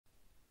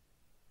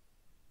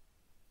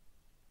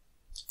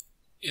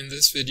In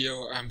this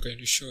video, I'm going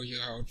to show you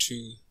how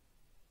to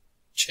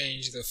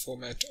change the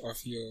format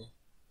of your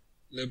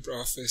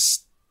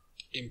LibreOffice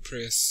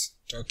Impress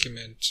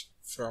document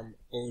from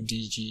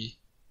ODG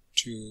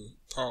to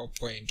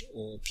PowerPoint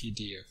or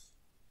PDF.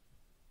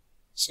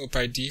 So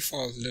by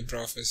default,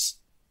 LibreOffice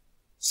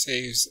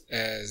saves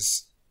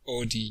as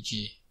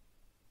ODG,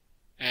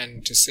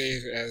 and to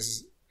save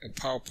as a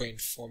PowerPoint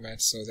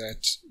format so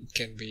that it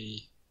can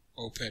be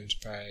opened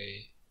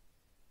by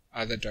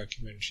other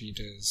document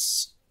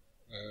readers,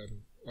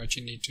 what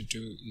you need to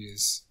do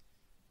is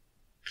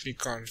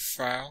click on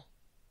File,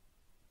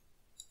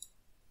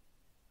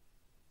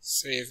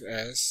 Save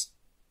As,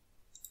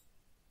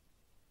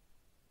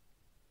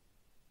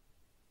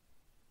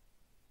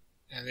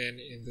 and then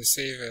in the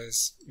Save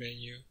As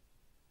menu,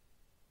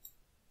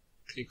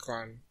 click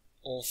on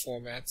All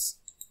Formats,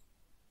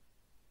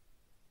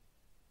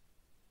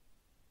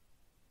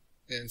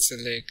 then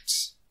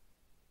select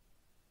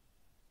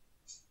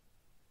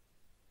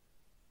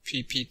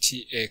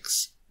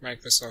PPTX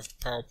Microsoft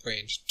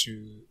PowerPoint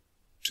to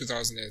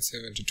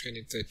 2007 to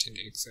 2013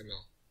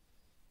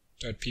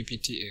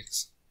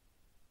 XML.pptx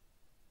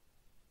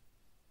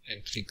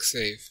and click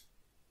Save.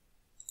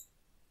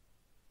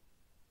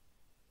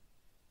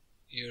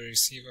 You'll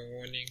receive a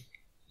warning.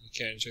 You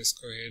can just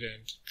go ahead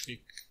and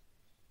click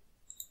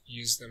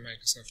Use the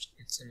Microsoft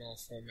XML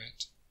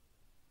format,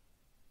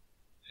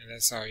 and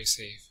that's how you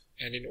save.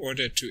 And in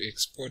order to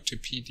export to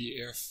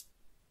PDF,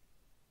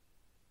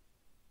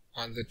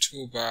 on the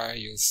toolbar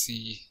you'll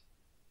see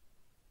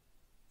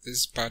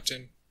this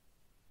button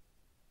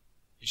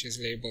which is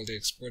labeled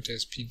Export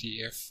as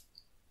PDF,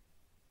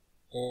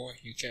 or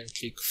you can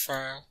click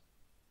File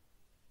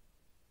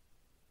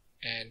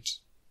and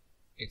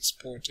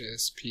Export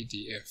as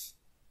PDF.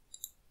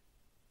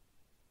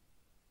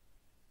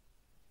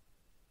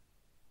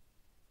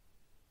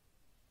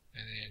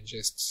 And then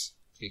just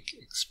click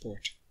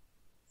Export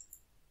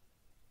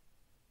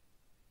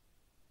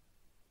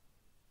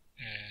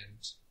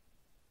and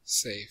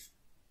save.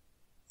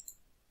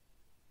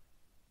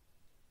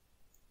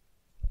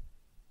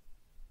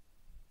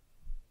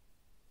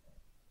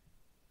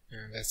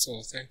 And that's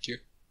all. Thank you.